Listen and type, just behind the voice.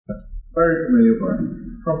Very familiar verse.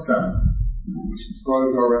 From 7. God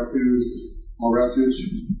is our refuge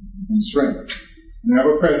and strength, an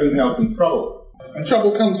ever-present help in trouble. And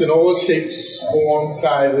trouble comes in all shapes, forms,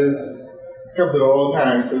 sizes, comes at all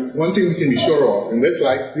times. But one thing we can be sure of, in this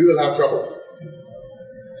life, we will have trouble.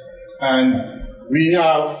 And we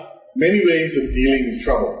have many ways of dealing with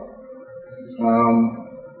trouble.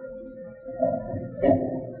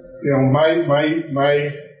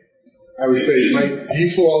 I would say my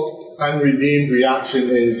default unredeemed reaction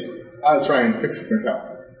is, I'll try and fix it myself.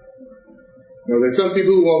 There's some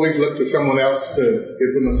people who always look to someone else to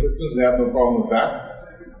give them assistance, and they have no problem with that.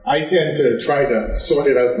 I tend to try to sort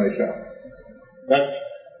it out myself. That's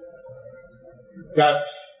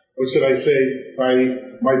what should I say,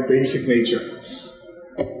 my basic nature.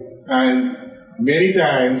 And many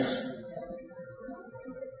times,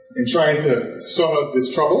 in trying to sort out this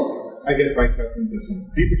trouble, I get myself into some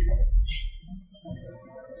deeper trouble.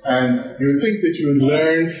 And you would think that you would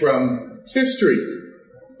learn from history,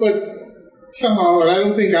 but somehow, and I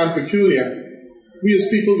don't think I'm peculiar, we as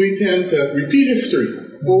people, we tend to repeat history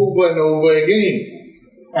over and over again.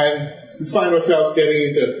 And we find ourselves getting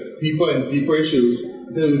into deeper and deeper issues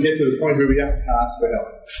until we get to the point where we have to ask for help.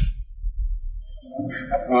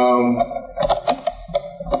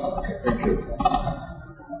 Thank you.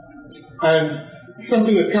 And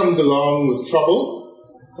something that comes along with trouble,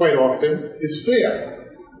 quite often, is fear.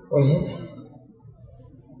 Mm-hmm.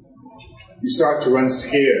 You start to run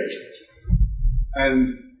scared.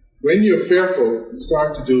 And when you're fearful, you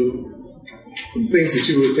start to do some things that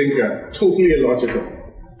you would think are totally illogical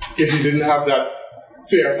if you didn't have that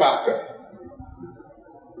fear factor.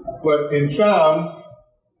 But in Psalms,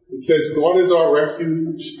 it says, God is our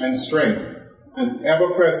refuge and strength, an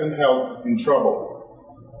ever-present help in trouble.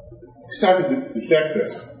 You start to dissect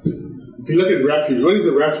this. If you look at refuge, what is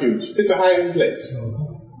a refuge? It's a hiding place.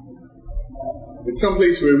 It's some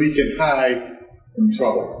place where we can hide from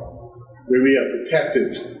trouble, where we are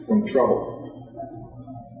protected from trouble.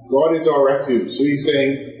 God is our refuge. So he's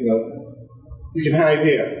saying, you can hide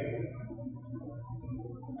here.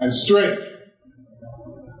 And strength.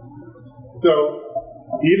 So,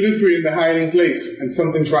 even if we're in the hiding place and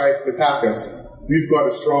something tries to attack us, we've got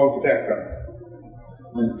a strong protector.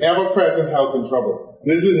 An ever-present help in trouble.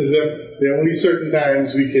 This is as if there are only certain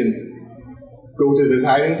times we can go to this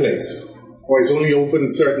hiding place, or it's only open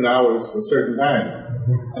at certain hours or certain times.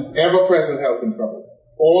 An ever-present help in trouble.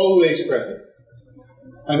 Always present.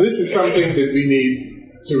 And this is something that we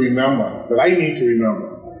need to remember, that I need to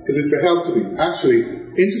remember, because it's a help to me. Actually,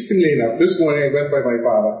 interestingly enough, this morning I went by my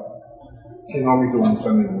father, came on me doing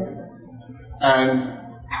Sunday morning, and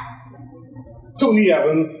Tony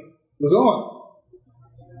Evans was on.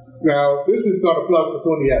 Now, this is not a plug for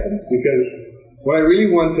Tony Evans, because what I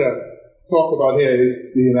really want to talk about here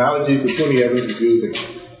is the analogies that Tony Evans is using.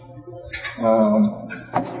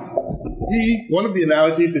 One of the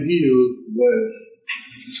analogies that he used was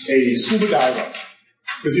a scuba diver,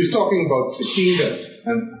 because he was talking about the kingdom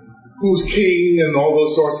and who's king and all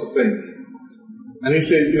those sorts of things. And he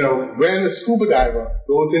said, when a scuba diver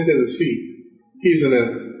goes into the sea, he's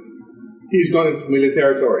gone into familiar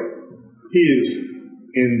territory. He is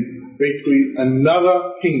in basically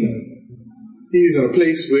another kingdom. He's in a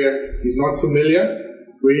place where he's not familiar,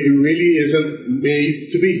 where he really isn't made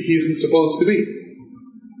to be. He isn't supposed to be.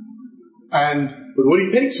 But what he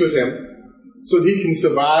takes with him, so that he can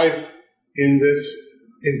survive in this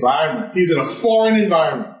environment. He's in a foreign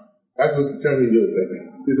environment. That was the term he used, I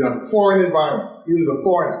think. He's in a foreign environment. He was a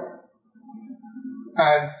foreigner.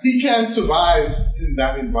 And he can't survive in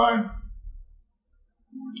that environment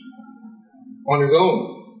on his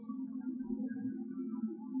own.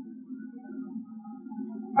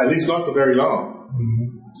 At least not for very long.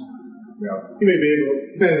 Mm-hmm. You may be able,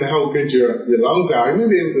 depending on how good your lungs are, you may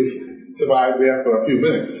be able to survive there for a few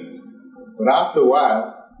minutes. But after a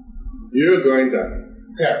while, you're going to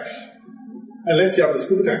perish. Unless you have the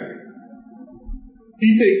scuba tank.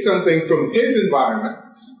 He takes something from his environment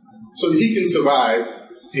so that he can survive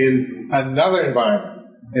in another environment,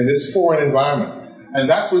 in this foreign environment. And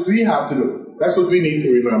that's what we have to do. That's what we need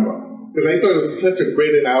to remember. Because I thought it was such a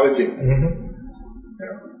great analogy. Mm-hmm.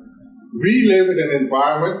 We live in an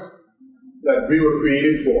environment that we were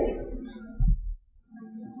created for.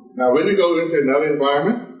 Now, when we go into another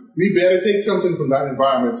environment, we better take something from that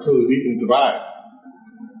environment so that we can survive.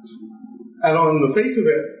 And on the face of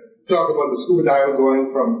it, talk about the scuba diver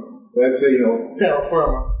going from, let's say, terra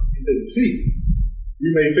firma into the sea.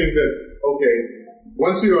 You may think that, okay,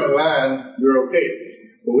 once we were on land, we're okay.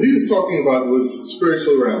 But what he was talking about was the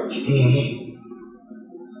spiritual realm. Mm-hmm.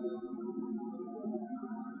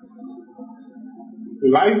 the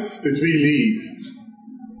life that we lead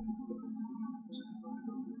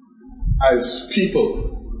as people,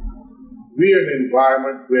 we are in an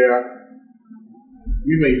environment where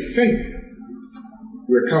we may think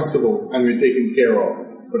we're comfortable and we're taken care of,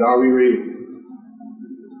 but are we really?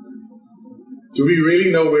 Do we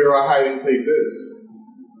really know where our hiding place is?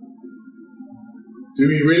 Do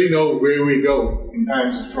we really know where we go in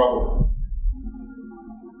times of trouble?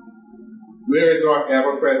 Where is our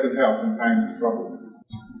ever-present help in times of trouble?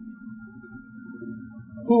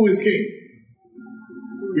 Who is King?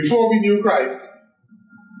 Before we knew Christ,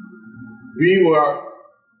 we were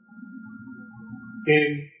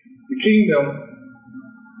in the kingdom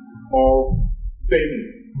of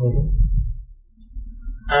Satan.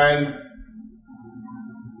 And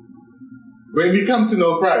when we come to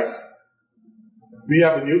know Christ, we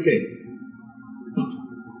have a new king.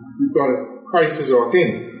 We've got Christ as our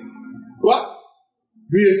king. But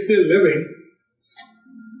we are still living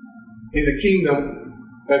in a kingdom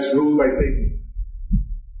that's ruled by Satan.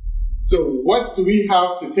 So what do we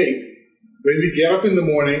have to take when we get up in the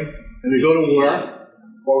morning and we go to work,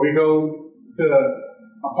 or we go to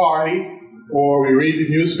a party, or we read the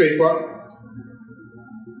newspaper?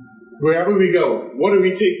 Wherever we go, what are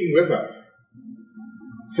we taking with us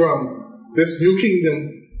from this new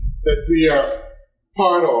kingdom that we are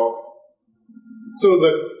part of, so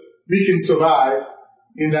that we can survive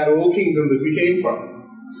in that old kingdom that we came from?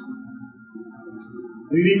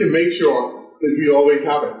 We need to make sure that we always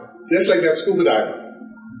have it. Just like that scuba diver.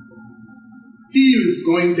 He is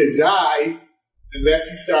going to die unless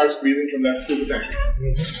he starts breathing from that scuba tank.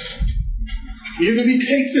 Even if he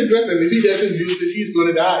takes it with him, if he doesn't use it, he's going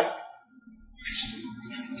to die.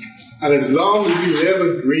 And as long as we live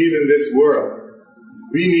and breathe in this world,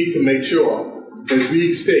 we need to make sure that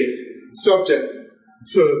we stay subject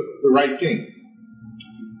to the right king.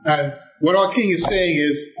 And what our king is saying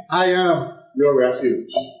is, I am your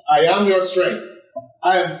refuge. I am your strength.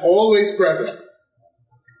 I am always present.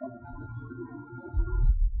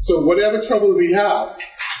 So whatever trouble we have,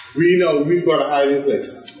 we know we've got a hiding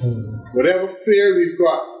place. Whatever fear we've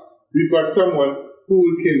got someone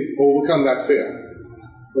who can overcome that fear.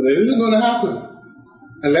 But it isn't going to happen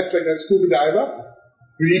unless, like that scuba diver,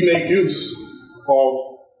 we make use of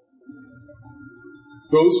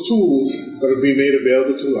those tools that have been made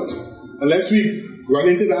available to us. Unless we run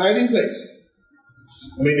into the hiding place.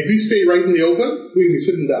 I mean, if we stay right in the open, we can be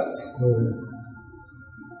sitting ducks.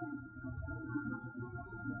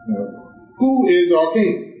 Who is our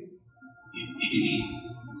king?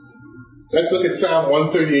 Let's look at Psalm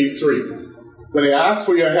 138:3. When I asked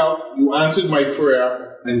for your help, you answered my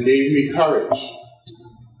prayer and gave me courage.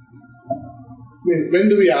 I mean, when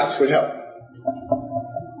do we ask for help?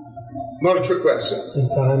 Not a trick question. In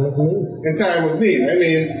time of need. In time of need. I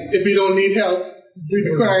mean, if we don't need help,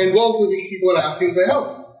 we're crying wolf, we'll be keep on asking for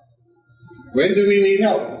help. When do we need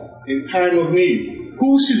help? In time of need.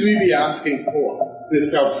 Who should we be asking for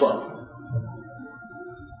this help from?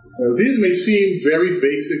 Now, these may seem very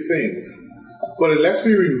basic things, but unless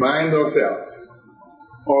we remind ourselves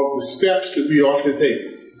of the steps that we ought to take,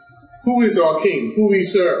 who is our king, who we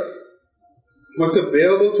serve, what's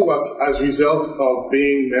available to us as a result of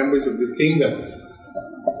being members of this kingdom.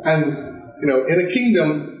 And, in a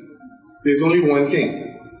kingdom, there's only one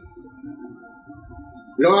king.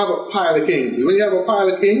 We don't have a pile of kings. When you have a pile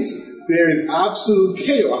of kings, there is absolute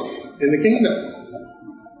chaos in the kingdom.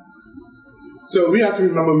 So we have to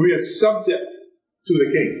remember we are subject to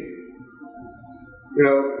the king.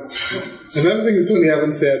 Another thing that Tony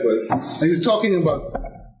Evans said was, he was talking about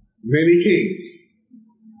many kings.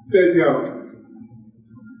 He said,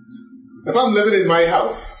 if I'm living in my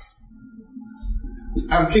house,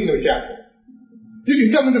 I'm king of the castle. You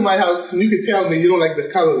can come into my house and you can tell me you don't like the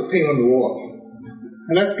color of the paint on the walls.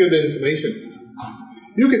 And that's good information.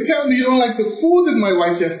 You can tell me you don't like the food that my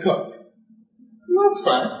wife just cooked. Well, that's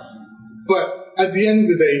fine. But at the end of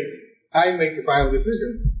the day, I make the final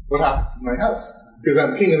decision what happens in my house. Because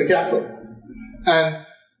I'm king of the castle. And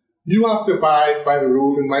you have to abide by the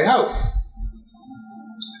rules in my house.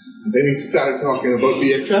 And then he started talking about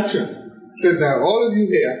the exception. He said, now all of you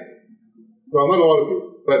here, well, not all of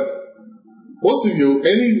you, but most of you,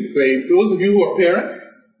 anyway, those of you who are parents,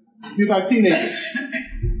 you've had teenagers.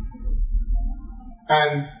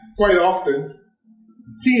 And quite often,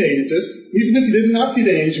 teenagers, even if you didn't have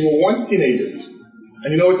teenagers, you were once teenagers.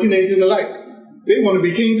 And you know what teenagers are like? They want to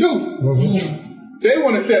be king too. Mm-hmm. They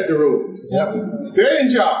want to set the rules. Yep. They're in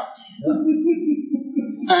charge.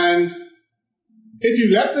 And if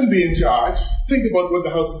you let them be in charge, think about what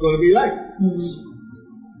the house is going to be like. Mm-hmm.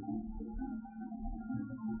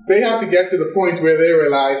 they have to get to the point where they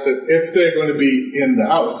realize that if they're going to be in the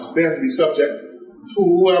house, they have to be subject to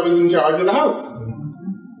whoever's in charge of the house.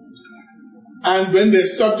 And when they're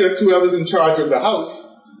subject to whoever's in charge of the house,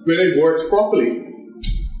 when it works properly,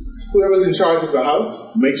 whoever's in charge of the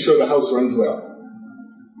house makes sure the house runs well.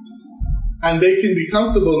 And they can be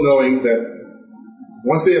comfortable knowing that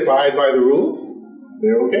once they abide by the rules,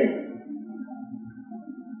 they're okay.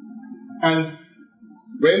 And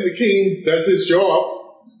when the king does his job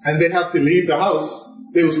and they have to leave the house,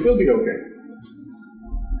 they will still be okay.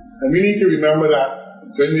 And we need to remember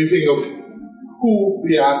that when we think of who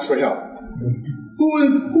we ask for help.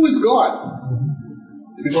 Who is God?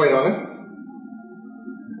 To be quite honest,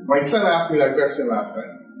 my son asked me that question last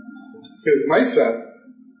night. Because my son,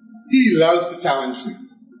 he loves to challenge me.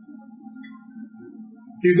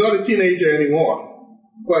 He's not a teenager anymore,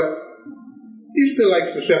 but he still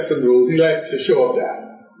likes to set some rules. He likes to show up that.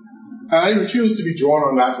 And I refuse to be drawn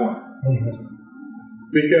on that one.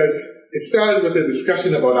 Because it started with a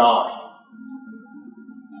discussion about art.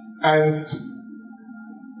 And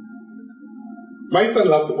my son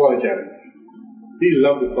loves apologetics. He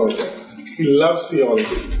loves apologetics. He loves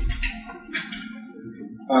theology.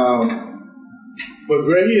 But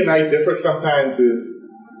where he and I differ sometimes is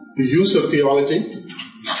the use of theology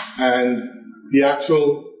and the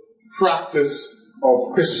actual practice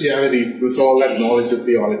of Christianity with all that knowledge of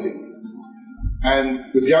theology.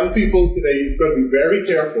 And with young people today, you've got to be very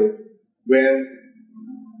careful when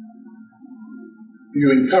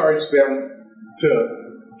you encourage them to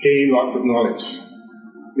gain lots of knowledge.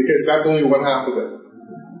 Because that's only one half of it.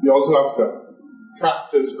 You also have to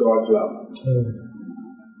practice God's love.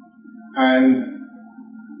 And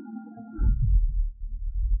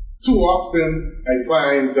too often I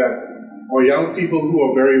find that our young people who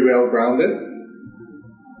are very well grounded,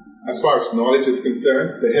 as far as knowledge is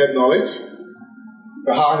concerned, the head knowledge,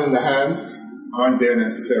 the heart and the hands aren't there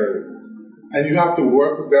necessarily. And you have to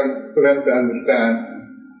work with them for them to understand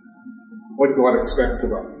what God expects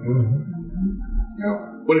of us. You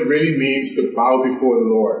know, what it really means to bow before the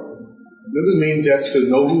Lord. It doesn't mean just to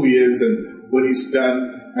know who He is and what He's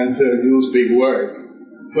done and to use big words,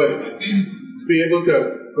 but to be able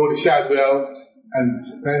to go to Shadwell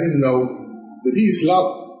and let Him know that He's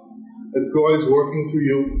loved, that God is working through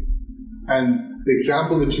you, and the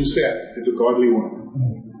example that you set is a godly one.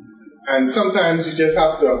 And sometimes you just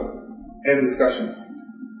have to end discussions.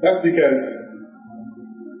 That's because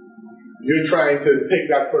you're trying to take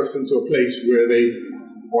that person to a place where they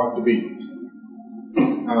want to be.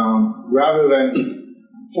 Rather than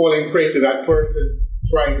falling prey to that person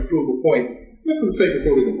trying to prove a point, just for the sake of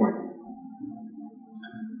proving a point.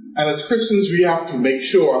 And as Christians, we have to make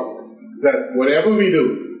sure that whatever we do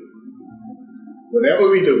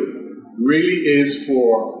really is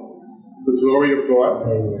for the glory of God.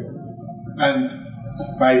 And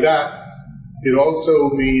by that, it also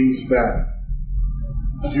means that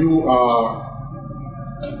you are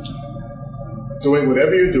doing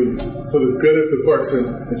whatever you do for the good of the person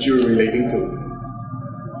that you're relating to.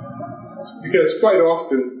 Because quite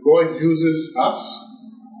often, God uses us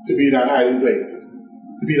to be that hiding place,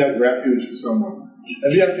 to be that refuge for someone.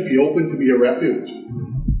 And we have to be open to be a refuge.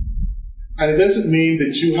 And it doesn't mean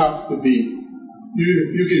that you have to be,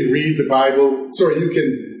 you can read the Bible, you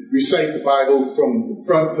can recite the Bible from the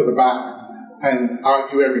front to the back and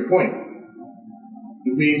argue every point.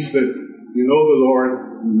 It means that you know the Lord,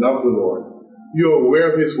 you love the Lord. You're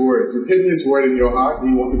aware of His Word. You've hidden His Word in your heart, and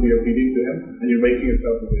you want to be obedient to Him, and you're making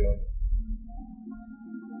yourself available.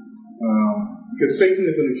 Because Satan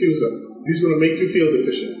is an accuser. He's going to make you feel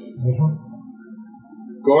deficient.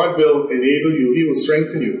 God will enable you. He will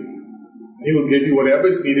strengthen you. He will give you whatever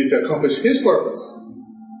is needed to accomplish His purpose.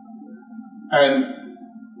 And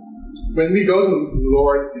when we go to the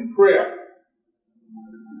Lord in prayer,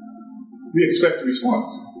 we expect a response.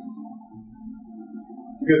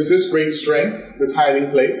 Because this great strength, this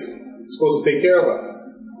hiding place, is supposed to take care of us.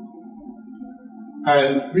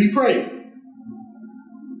 And we pray.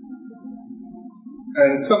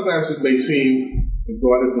 And sometimes it may seem that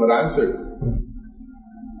God has not answered.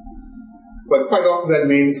 But quite often that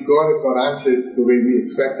means God has not answered the way we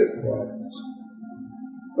expected.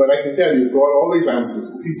 But I can tell you, God always answers,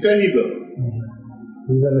 because He said He will.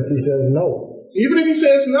 Even if He says no. Even if He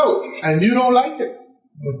says no, and you don't like it.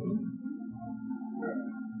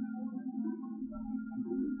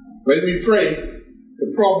 When we pray,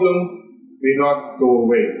 the problem may not go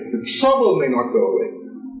away. The trouble may not go away.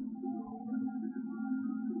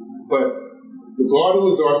 But the God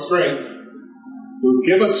who is our strength will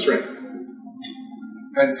give us strength.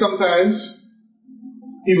 And sometimes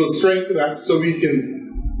He will strengthen us so we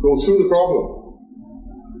can go through the problem.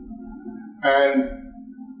 And,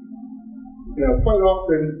 quite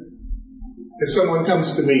often, if someone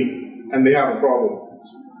comes to me and they have a problem,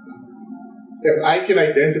 if I can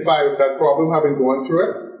identify with that problem, having gone through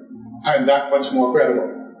it, I'm that much more credible.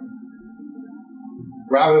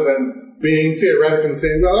 Rather than being theoretical and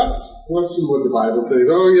saying, well, let's see what the Bible says.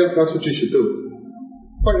 Oh, yeah, that's what you should do.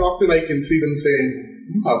 Quite often I can see them saying,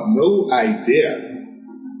 you have no idea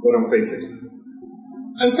what I'm facing.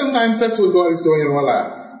 And sometimes that's what God is doing in our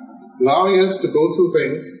lives. Allowing us to go through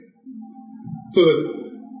things so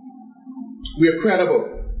that we are credible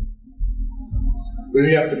when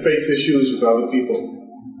we have to face issues with other people.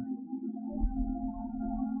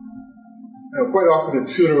 Quite often in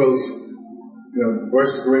funerals, the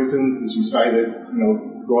verse of Corinthians is recited,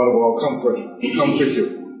 the God of all comfort will comfort you.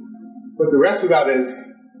 But the rest of that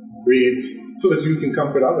reads, so that you can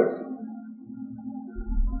comfort others.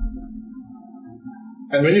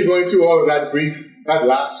 And when you're going through all of that grief, that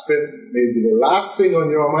last bit may be the last thing on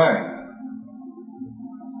your mind.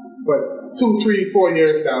 But 2, 3, 4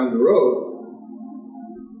 years down the road,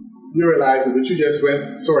 you realize that what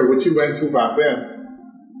you went through back then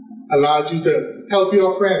allowed you to help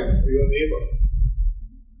your friend or your neighbor.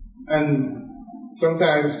 And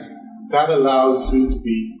sometimes that allows you to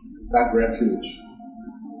be that refuge.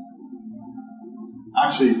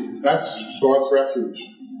 Actually, that's God's refuge.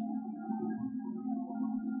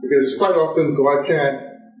 Because quite often God can't,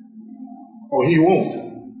 or He won't,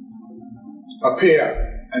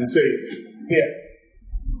 appear and say, here.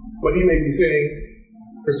 But He may be saying,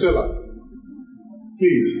 Priscilla,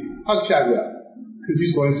 please, hug Chadwell, because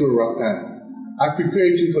he's going through a rough time. I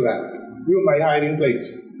prepared you for that. You are my hiding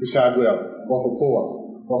place for Chadwell, or for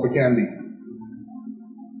Paul, or for Candy.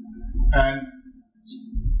 And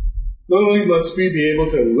not only must we be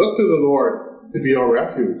able to look to the Lord to be our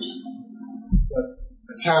refuge, but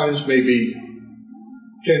the challenge may be,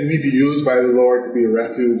 can we be used by the Lord to be a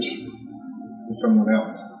refuge to someone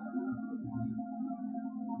else?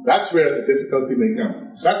 That's where the difficulty may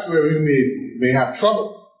come. That's where we may have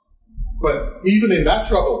trouble. But even in that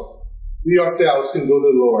trouble, we ourselves can go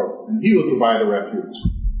to the Lord, and He will provide a refuge.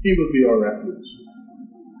 He will be our refuge.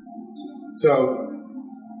 So,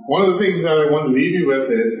 one of the things that I want to leave you with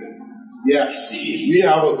is, yes, we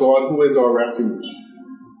have a God who is our refuge.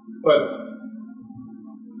 But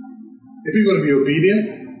if you're going to be obedient,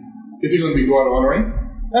 if you're going to be God-honoring,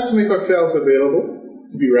 let's make ourselves available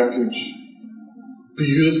to be refuge. Be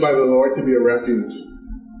used by the Lord to be a refuge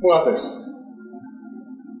for others.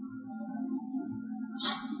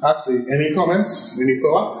 Actually, any comments? Any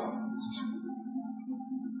thoughts?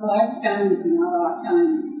 Well, I've found this in our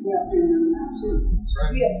lifetime. We have to remember that too.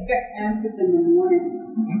 Right. We expect answers in the morning.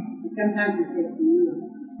 But sometimes it takes years.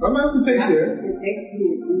 Sometimes it takes years. It takes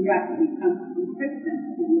years, and you have to become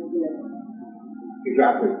consistent in your prayer.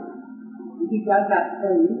 Exactly. He does that for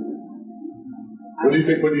a reason. What do you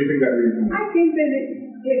think that reason is? I think that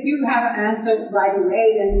if you have an answer right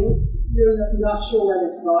away, then you're not sure whether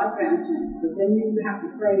it's God's answer. But then you have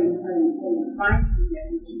to pray and pray and pray and finally get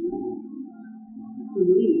what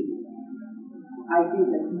you need. I think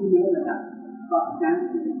that you know that that's God's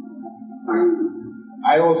answer. Finally.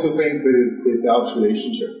 I also think that it helps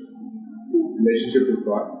relationship with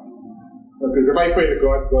God. Because if I pray to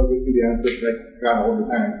God, God gives me the answer like God all the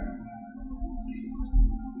time.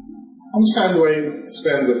 How much time do I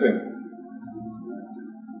spend with Him?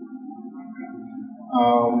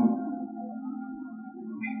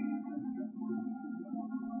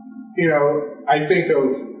 I think of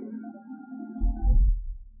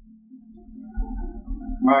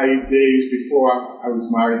my days before I was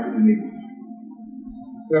married to Denise.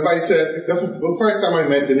 And if I said, the first time I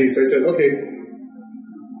met Denise, I said, okay,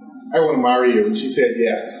 I want to marry you. And she said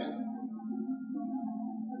yes.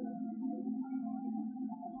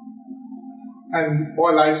 And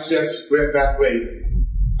our life just went that way.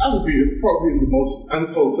 That would be probably the most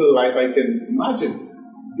unfulfilled life I can imagine.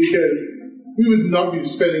 Because we would not be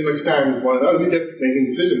spending much time with one another. We'd just be making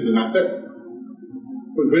decisions and that's it.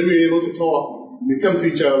 But when we're able to talk, we come to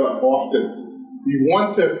each other often. We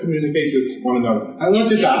want to communicate with one another. I'm not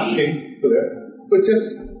just asking for this, but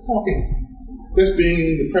just talking. Just being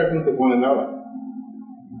in the presence of one another.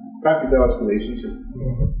 That develops relationship.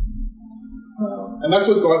 And that's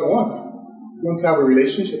what God wants. He wants to have a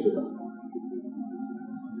relationship with us.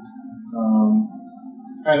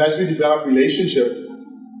 And as we develop relationship,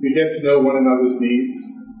 we get to know one another's needs.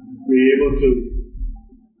 We're able to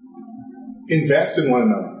invest in one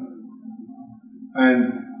another.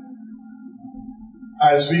 And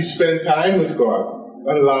as we spend time with God,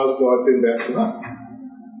 that allows God to invest in us.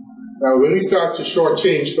 Now, when we start to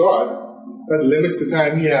shortchange God, that limits the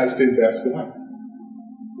time He has to invest in us.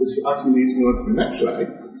 which actually leads me on to the next slide.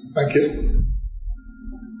 Thank you.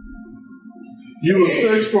 You will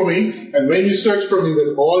search for me, and when you search for me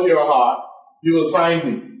with all your heart, you will find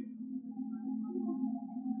me.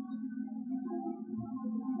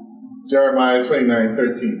 Jeremiah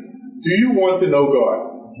 29:13. Do you want to know God?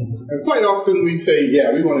 And quite often we say,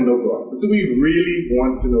 yeah, we want to know God. But do we really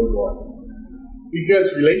want to know God?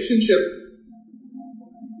 Because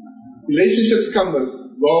relationships come with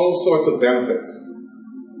all sorts of benefits.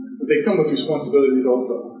 But they come with responsibilities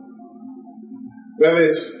also. Whether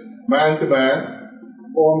it's man to man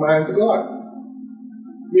or man to God.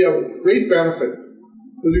 We have great benefits,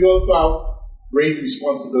 but we also have great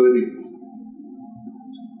responsibilities.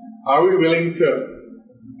 Are we willing to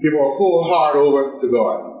give our whole heart over to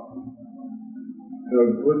God?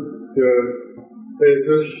 There's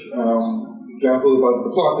this example about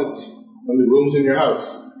deposits and the rooms in your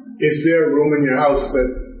house. Is there a room in your house that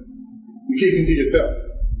you're keeping to yourself,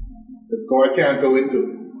 that God can't go into?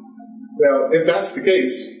 Well, if that's the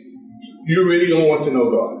case, you really don't want to know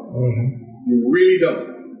God. Mm-hmm. You really don't.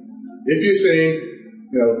 If you're saying,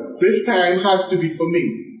 this time has to be for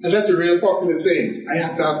me, and that's a real popular saying, I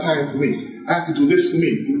have to have time for me. I have to do this for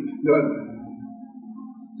me. Do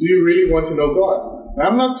you really want to know God? Now,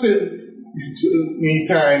 I'm not saying you need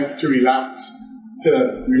time to relax,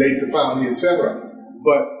 to relate to family, etc.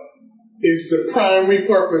 But is the primary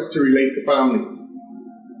purpose to relate to family?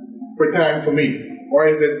 For time for me? Or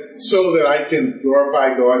is it so that I can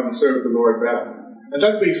glorify God and serve the Lord better? And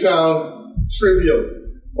that may sound trivial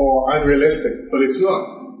or unrealistic, but it's not.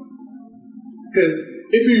 Because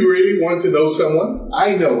if you really want to know someone,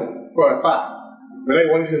 I know for a fact that I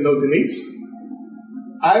wanted to know Denise.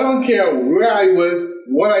 I don't care where I was,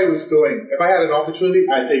 what I was doing. If I had an opportunity,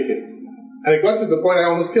 I'd take it. And it got to the point I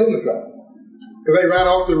almost killed myself. Because I ran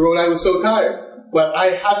off the road, I was so tired. But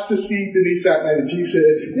I had to see Denise that night, and she said,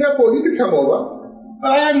 yeah, Paul, you can come over.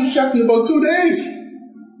 But I hadn't slept in about 2 days.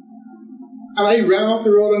 And I ran off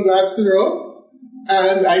the road on Gladstone Road.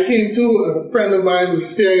 And I came to, a friend of mine was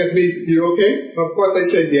staring at me, you okay? And of course I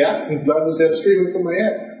said yes, and blood was just streaming from my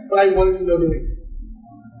head. But I wanted to know Denise.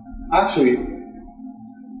 Actually,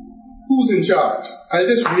 who's in charge? I'll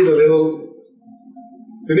just read a little.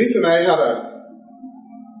 Denise and I had a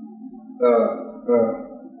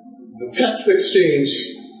text exchange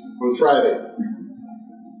on Friday.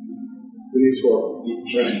 Denise World.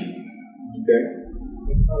 Right. Okay?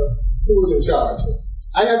 Who's in charge?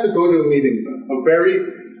 I had to go to a meeting, a very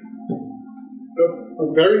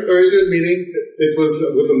urgent meeting. It was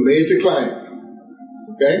with a major client.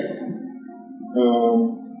 Okay?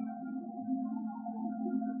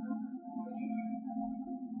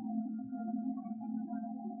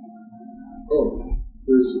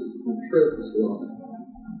 The trip is lost.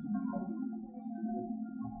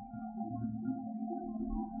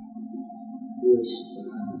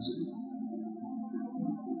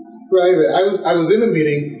 Well, anyway, I was in a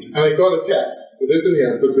meeting and I got a text. It isn't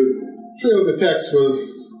here, but the trail of the text was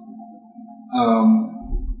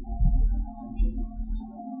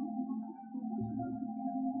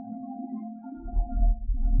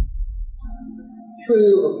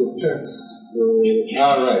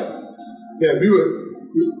all right. Yeah, we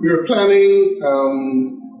were planning.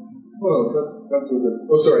 That was it.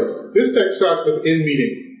 Oh, sorry. This text starts with "in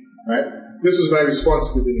meeting," right? This was my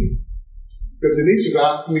response to Denise. Because Denise was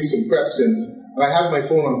asking me some questions, and I had my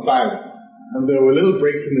phone on silent. And there were little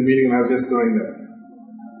breaks in the meeting, and I was just doing this.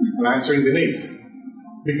 And answering Denise.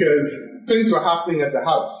 Because things were happening at the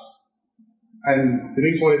house. And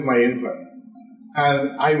Denise wanted my input.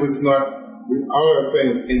 And I was not, all I was saying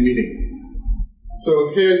was in meeting. So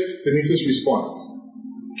here's Denise's response.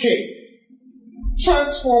 Kate,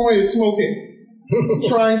 transformer is smoking.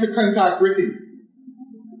 Trying to contact Ricky.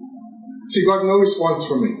 She got no response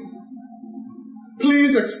from me.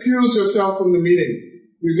 Please excuse yourself from the meeting.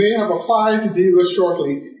 We may have a fire to deal with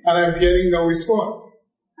shortly, and I'm getting no response.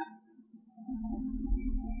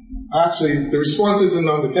 Actually, the response isn't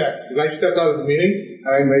on the text, because I stepped out of the meeting,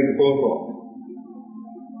 and I made the phone call.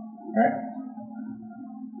 Right?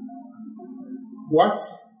 What's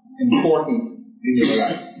important in your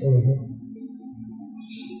life? Mm-hmm.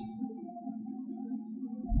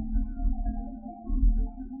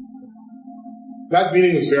 That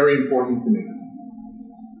meeting was very important to me.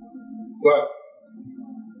 But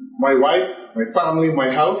my wife, my family,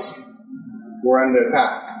 my house were under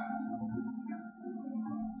attack.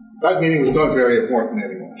 That meeting was not very important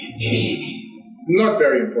anymore. Not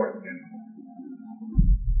very important anymore.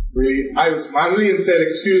 Really, I was manly and said,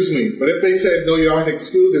 excuse me. But if they said, no, you aren't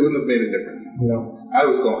excused, it wouldn't have made a difference. No. I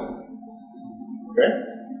was gone. Okay?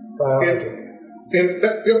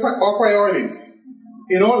 Our priorities.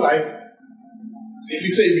 in our life, if we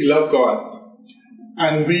say we love God,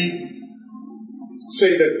 and we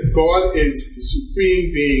say that God is the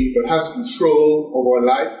supreme being that has control of our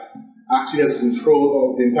life, actually has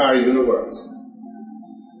control of the entire universe,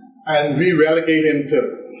 and we relegate him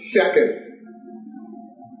to second,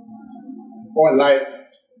 our life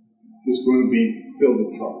is going to be filled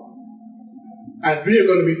with trouble. And we are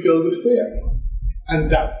going to be filled with fear and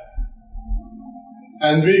doubt.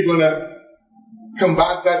 And we're going to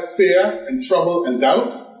combat that fear and trouble and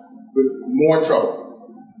doubt with more trouble.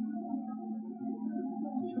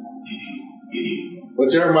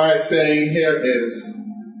 What Jeremiah is saying here is,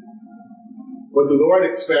 what the Lord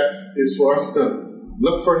expects is for us to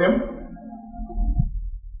look for him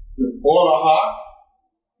with all our heart,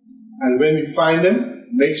 and when we find him,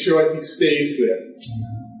 make sure he stays there.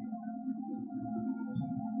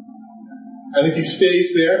 And if he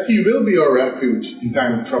stays there, he will be our refuge in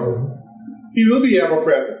time of trouble. He will be ever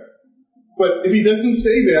present. But if he doesn't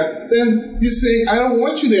stay there, then you're saying, I don't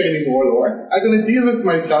want you there anymore, Lord. I'm going to deal with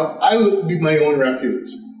myself. I will be my own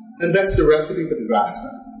refuge. And that's the recipe for disaster.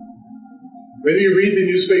 When you read the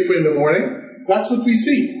newspaper in the morning, that's what we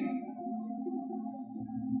see.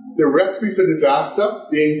 The recipe for disaster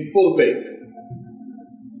being full-baked.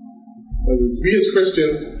 We as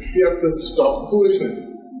Christians, we have to stop the foolishness.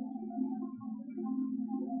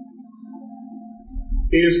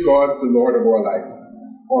 Is God the Lord of our life?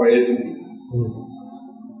 Or isn't he?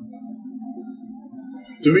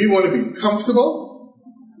 Do we want to be comfortable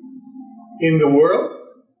in the world?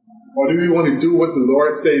 Or do we want to do what the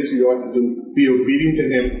Lord says we ought to do? Be obedient to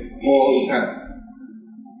him all the time.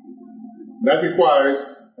 That requires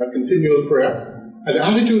a continual prayer, an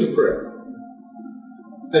attitude of prayer,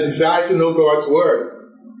 a desire to know God's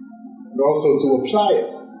word, and also to apply it.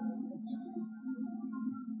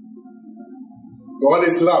 God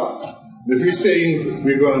is love. If you're saying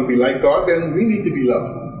we're going to be like God, then we need to be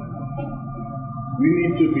loved. We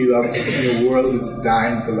need to be loved in a world that's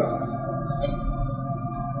dying for love.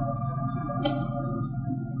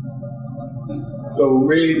 So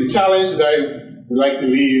really, the challenge that I would like to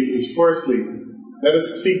leave is, firstly, let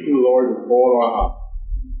us seek the Lord with all our heart.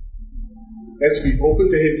 Let's be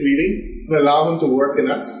open to his leading and allow him to work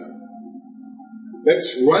in us.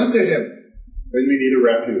 Let's run to him when we need a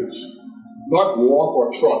refuge. Not walk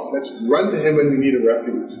or trot. Let's run to him when we need a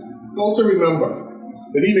refuge. And also remember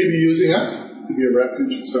that he may be using us to be a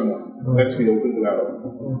refuge for someone. Let's be open to that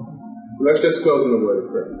also. Let's just close in a word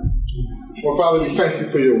of prayer. Well, Father, we thank you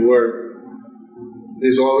for your word.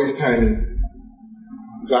 There's always timing.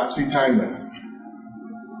 It's actually timeless.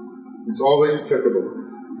 It's always applicable.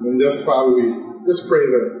 And just, Father, we just pray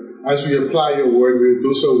that as we apply your word, we'll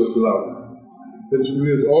do so with love. That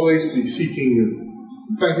we will always be seeking you.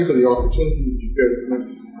 And thank you for the opportunity that you've given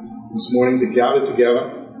us this morning to gather together,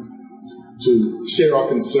 to share our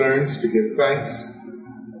concerns, to give thanks,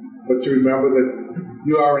 but to remember that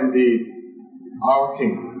you are indeed our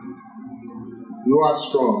King. You are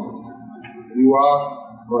strong. You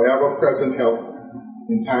are our ever-present help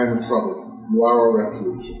in time of trouble. You are our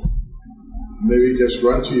refuge. May we just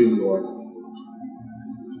run to you, Lord.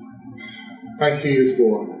 Thank you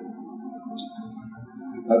for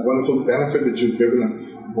that wonderful benefit that you've given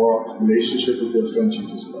us for our relationship with your Son,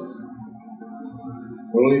 Jesus Christ.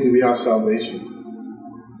 Not only do we have salvation,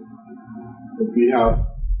 but we have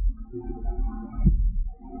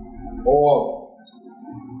all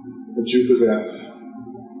that you possess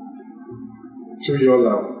through your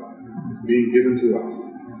love being given to us.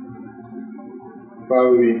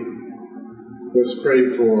 Father, we just pray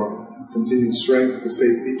for continued strength, for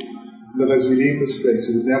safety, that as we leave this place,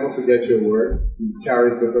 we would never forget your word. We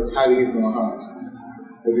carry it with us, hiding it in our hearts,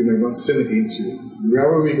 that we may not sin against you.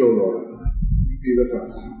 Wherever we go, Lord, you be with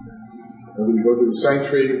us. Whether we go to the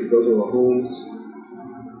sanctuary, we go to our homes,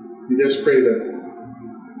 we just pray that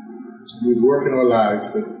you would work in our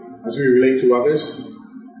lives, that as we relate to others,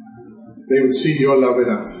 they would see your love in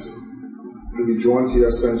us and be drawn to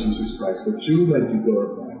your Son, Jesus Christ, that you might be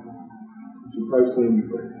glorified. In Christ's name we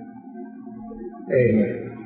pray. Amen.